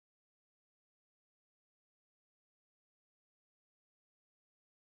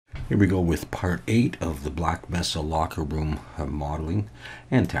Here we go with part 8 of the Black Mesa Locker Room modeling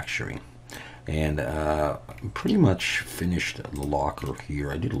and texturing. And pretty much finished the locker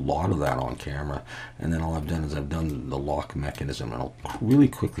here. I did a lot of that on camera, and then all I've done is I've done the lock mechanism, and I'll really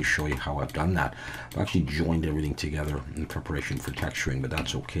quickly show you how I've done that. I've actually joined everything together in preparation for texturing, but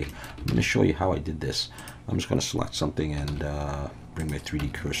that's okay. I'm going to show you how I did this. I'm just going to select something and bring my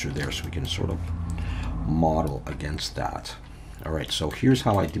 3D cursor there so we can sort of model against that. Alright, so here's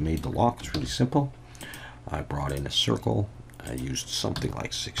how I made the lock. It's really simple. I brought in a circle. I used something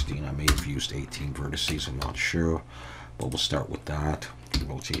like 16. I may have used 18 vertices, I'm not sure. But we'll start with that.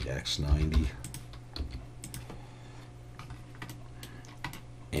 Rotate X 90.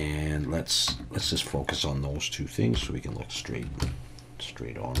 And let's just focus on those two things so we can look straight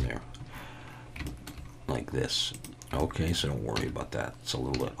on there. Like this. Okay, so don't worry about that. It's a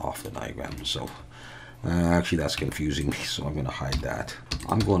little bit off the diagram. So actually, that's confusing me, so I'm going to hide that.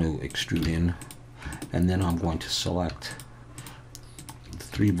 I'm going to extrude in, and then I'm going to select the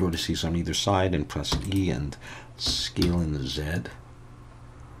 3 vertices on either side and press E and scale in the Z.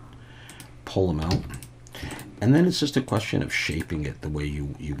 Pull them out. And then it's just a question of shaping it the way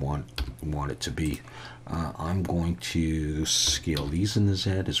you want it to be. I'm going to scale these in the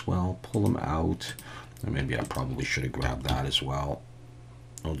Z as well, pull them out. And maybe I probably should have grabbed that as well.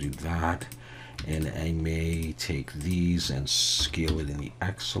 I'll do that. And I may take these and scale it in the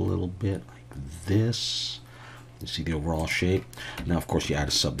X a little bit, like this. You see the overall shape? Now, of course, you add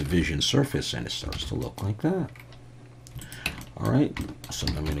a subdivision surface, and it starts to look like that. All right, so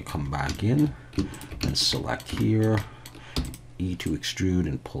I'm going to come back in and select here, E to extrude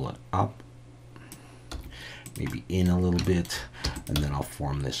and pull it up, maybe in a little bit, and then I'll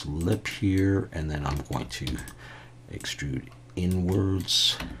form this lip here, and then I'm going to extrude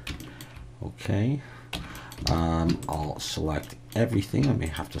inwards. Okay, I'll select everything. I may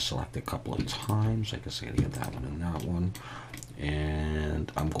have to select a couple of times. I guess I gotta get that one and that one.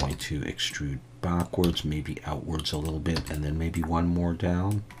 And I'm going to extrude backwards, maybe outwards a little bit, and then maybe one more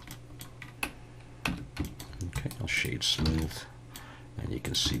down. Okay, I'll shade smooth, and you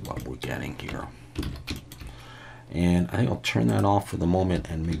can see what we're getting here. And I think I'll turn that off for the moment,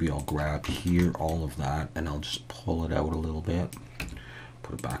 and maybe I'll grab here all of that, and I'll just pull it out a little bit.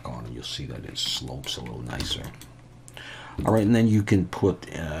 Put it back on, and you'll see that it slopes a little nicer. All right, and then you can put,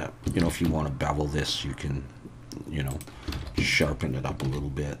 you know, if you want to bevel this, you can, you know, sharpen it up a little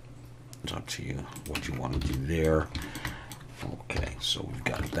bit. It's up to you what you want to do there. Okay, so we've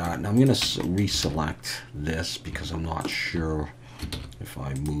got that. Now I'm going to reselect this because I'm not sure if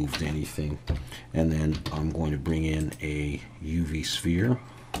I moved anything. And then I'm going to bring in a UV sphere.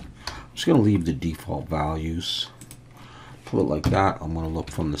 I'm just going to leave the default values. Put it like that. I'm going to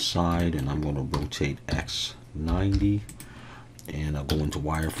look from the side, and I'm going to rotate X 90, and I'll go into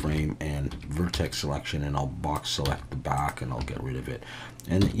wireframe and vertex selection, and I'll box select the back, and I'll get rid of it.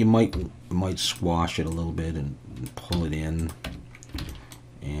 And you might squash it a little bit and pull it in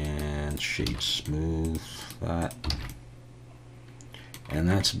and shade smooth that, and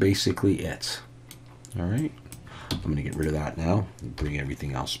that's basically it. All right, I'm going to get rid of that now and bring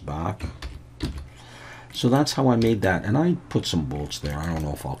everything else back. So that's how I made that, and I put some bolts there. I don't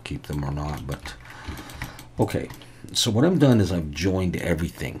know if I'll keep them or not, but okay. So what I've done is I've joined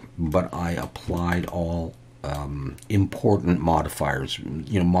everything, but I applied all important modifiers,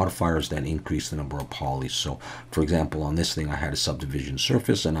 you know, modifiers that increase the number of polys. So for example, on this thing I had a subdivision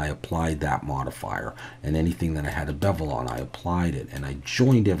surface, and I applied that modifier, and anything that I had a bevel on, I applied it, and I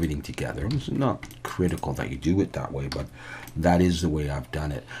joined everything together. It's not critical that you do it that way, but that is the way I've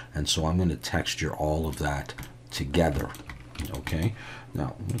done it. And so I'm going to texture all of that together. Okay,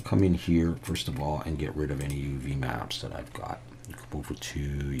 now I'm going to come in here first of all and get rid of any UV maps that I've got. Come over to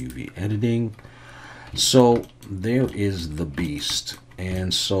UV editing. So there is the beast.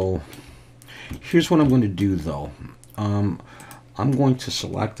 And so here's what I'm going to do though. I'm going to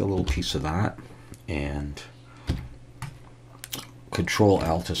select a little piece of that and Control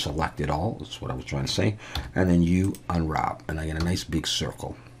L to select it all. That's what I was trying to say. And then you unwrap, and I get a nice big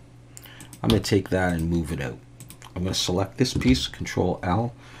circle. I'm going to take that and move it out. I'm going to select this piece, Control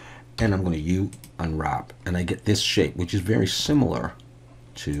L, and I'm going to U unwrap, and I get this shape, which is very similar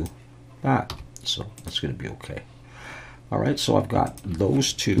to that. So that's going to be okay. All right, so I've got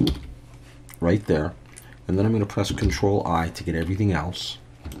those two right there, and then I'm going to press Control I to get everything else,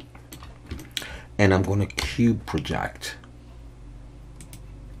 and I'm going to cube project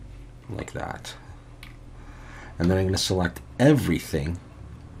like that, and then I'm going to select everything,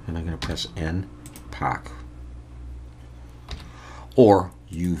 and I'm going to press N pack or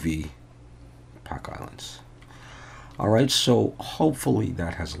UV pack islands. All right, so hopefully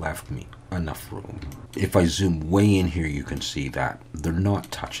that has left me enough room. If I zoom way in here, you can see that they're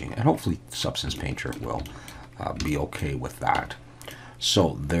not touching, and hopefully Substance Painter will be okay with that.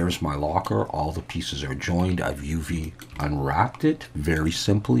 So there's my locker. All the pieces are joined. I've UV unwrapped it, very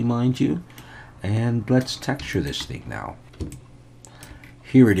simply, mind you. And let's texture this thing now.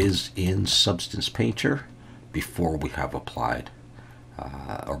 Here it is in Substance Painter before we have applied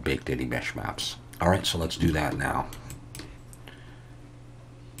or baked any mesh maps. All right, so let's do that now.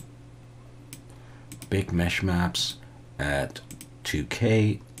 Bake mesh maps at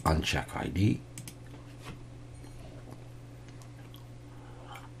 2K, uncheck ID.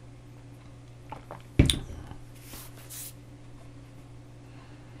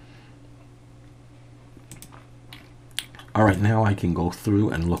 All right, now I can go through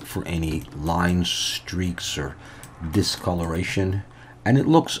and look for any lines, streaks, or discoloration, and it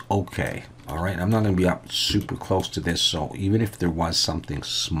looks okay. All right, I'm not going to be up super close to this, so even if there was something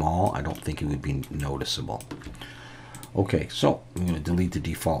small, I don't think it would be noticeable. Okay, so I'm going to delete the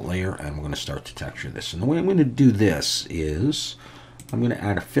default layer, and we're going to start to texture this. And the way I'm going to do this is I'm going to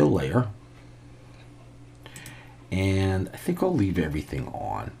add a fill layer, and I think I'll leave everything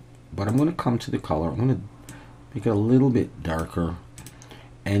on, but I'm going to come to the color. I'm going to make it a little bit darker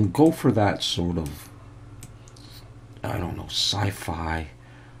and go for that sort of, I don't know, sci-fi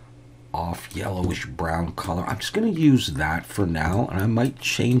off yellowish brown color. I'm just going to use that for now, and I might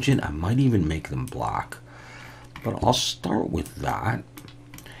change it. I might even make them black, but I'll start with that.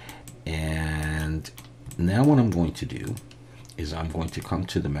 And now what I'm going to do is I'm going to come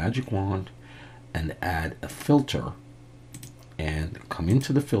to the magic wand and add a filter, and come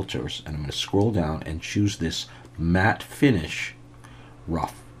into the filters, and I'm going to scroll down and choose this matte finish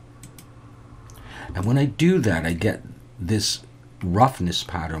rough. And when I do that, I get this roughness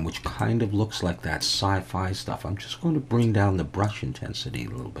pattern, which kind of looks like that sci-fi stuff. I'm just going to bring down the brush intensity a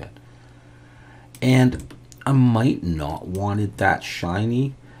little bit. And I might not want it that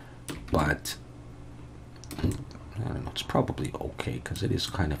shiny, but I don't know, it's probably okay because it is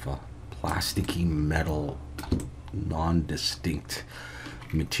kind of a plasticky metal, non-distinct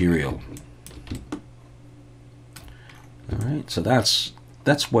material. All right, so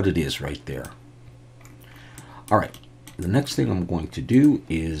that's what it is right there. All right, the next thing I'm going to do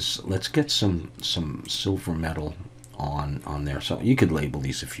is let's get some silver metal on there. So you could label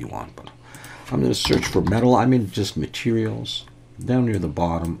these if you want, but I'm going to search for metal. I'm in just materials. Down near the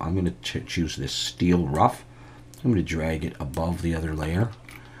bottom, I'm going to choose this steel rough. I'm going to drag it above the other layer,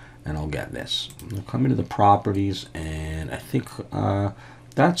 and I'll get this. I'll come into the properties, and I think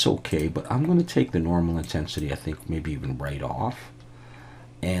that's okay, but I'm going to take the normal intensity, I think maybe even right off.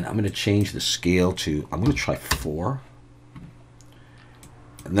 And I'm going to change the scale to, I'm going to try 4.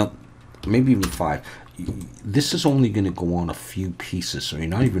 No, maybe even 5. This is only going to go on a few pieces, so you're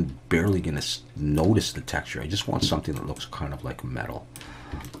not even barely going to notice the texture. I just want something that looks kind of like metal.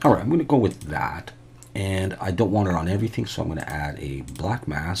 All right, I'm going to go with that. And I don't want it on everything, so I'm going to add a black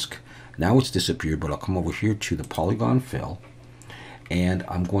mask. Now it's disappeared, but I'll come over here to the polygon fill, and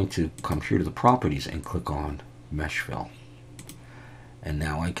I'm going to come here to the properties and click on mesh fill. And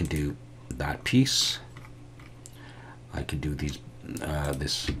now I can do that piece. I can do these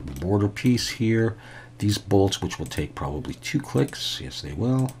this border piece here, these bolts, which will take probably 2 clicks. Yes, they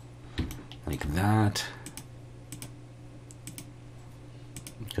will, like that,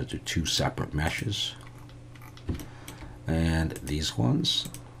 because they're 2 separate meshes. And these ones,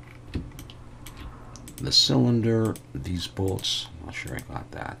 the cylinder, these bolts, I'm not sure I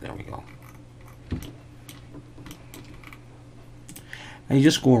got that. There we go. And you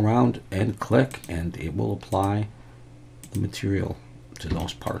just go around and click, and it will apply the material to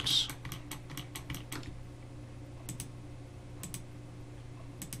those parts.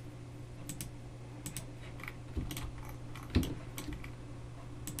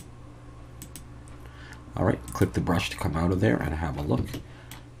 All right, click the brush to come out of there and have a look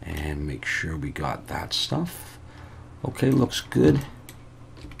and make sure we got that stuff. Okay, looks good.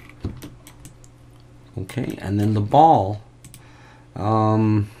 Okay, and then the ball,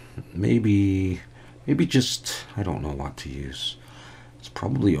 maybe just, I don't know what to use. It's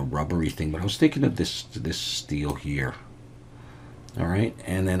probably a rubbery thing, but I was thinking of this steel here. All right,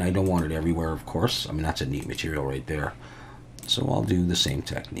 and then I don't want it everywhere, of course. I mean, that's a neat material right there. So I'll do the same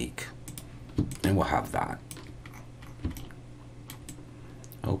technique, and we'll have that.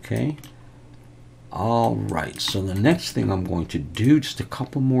 Okay. All right, so the next thing I'm going to do, just a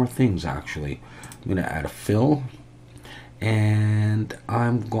couple more things actually. I'm going to add a fill, and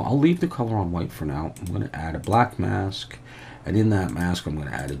I'll leave the color on white for now. I'm going to add a black mask, and in that mask I'm going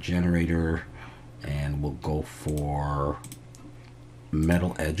to add a generator, and we'll go for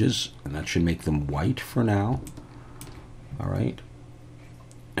metal edges, and that should make them white for now. All right,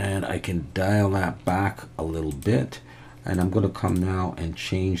 and I can dial that back a little bit, and I'm going to come now and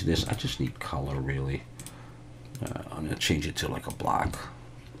change this. I just need color, really. I'm going to change it to like a black,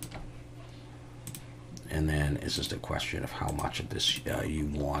 and then it's just a question of how much of this you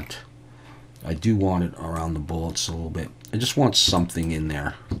want. I do want it around the bullets a little bit. I just want something in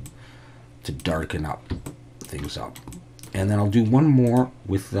there to darken up things up. And then I'll do one more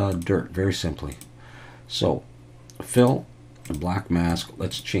with dirt, very simply. So fill, a black mask.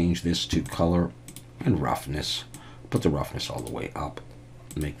 Let's change this to color and roughness. Put the roughness all the way up.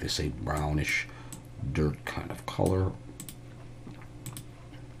 Make this a brownish dirt kind of color.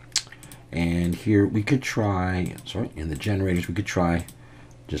 And here we could try, in the generators we could try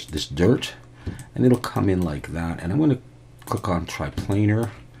just this dirt, and it'll come in like that. And I'm going to click on triplanar,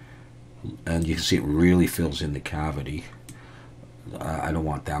 and you can see it really fills in the cavity. I don't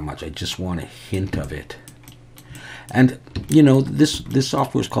want that much. I just want a hint of it. And you know, this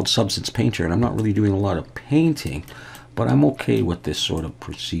software is called Substance Painter, and I'm not really doing a lot of painting, but I'm okay with this sort of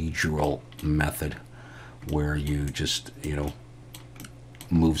procedural method where you just, you know,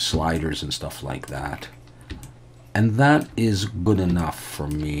 move sliders and stuff like that. And that is good enough for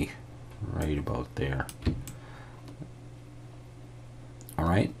me right about there. All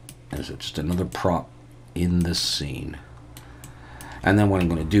right, and so just another prop in the scene. And then what I'm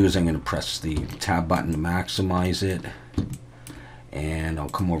going to do is I'm going to press the tab button to maximize it, and I'll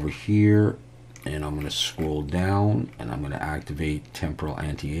come over here and I'm going to scroll down, and I'm going to activate temporal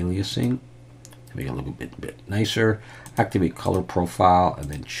anti-aliasing to make it a little bit nicer. Activate color profile,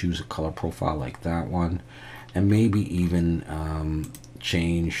 and then choose a color profile like that one, and maybe even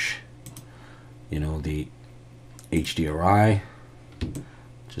change, you know, the HDRI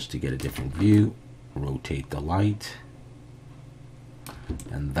just to get a different view. Rotate the light.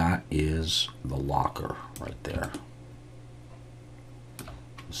 And that is the locker right there.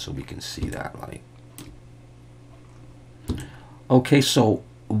 So we can see that light. Okay, so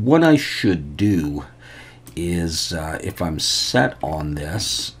what I should do is, if I'm set on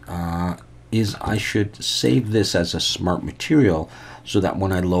this, is I should save this as a smart material so that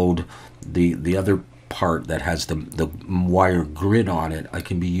when I load the other part that has the wire grid on it, I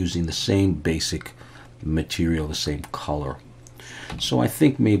can be using the same basic material, the same color. So I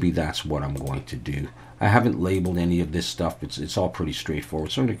think maybe that's what I'm going to do. I haven't labeled any of this stuff. It's all pretty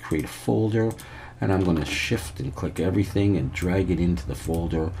straightforward. So I'm going to create a folder, and I'm going to shift and click everything and drag it into the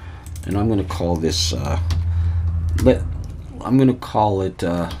folder. And I'm going to call this, I'm going to call it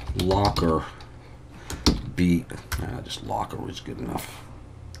Locker B. Just Locker is good enough.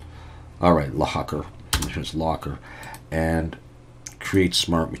 All right, Locker. Here's Locker. And create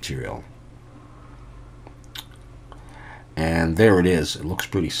smart material. And there it is. It looks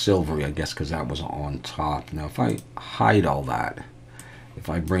pretty silvery, I guess, because that was on top. Now, if I hide all that, if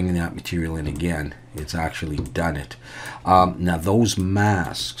I bring that material in again, it's actually done it. Now, those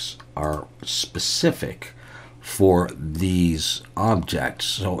masks are specific for these objects.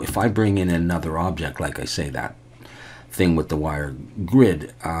 So if I bring in another object, like I say, that thing with the wire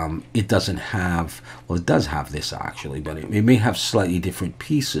grid, it doesn't have, well, it does have this actually, but it may have slightly different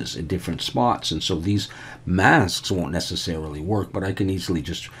pieces in different spots, and so these masks won't necessarily work, but I can easily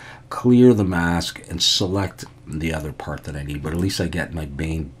just clear the mask and select the other part that I need, but at least I get my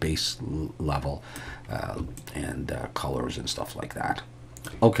main base level and colors and stuff like that.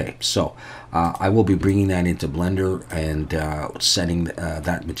 Okay, so I will be bringing that into Blender and setting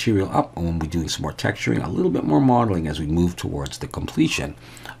that material up, and we'll be doing some more texturing, a little bit more modeling as we move towards the completion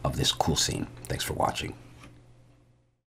of this cool scene. Thanks for watching.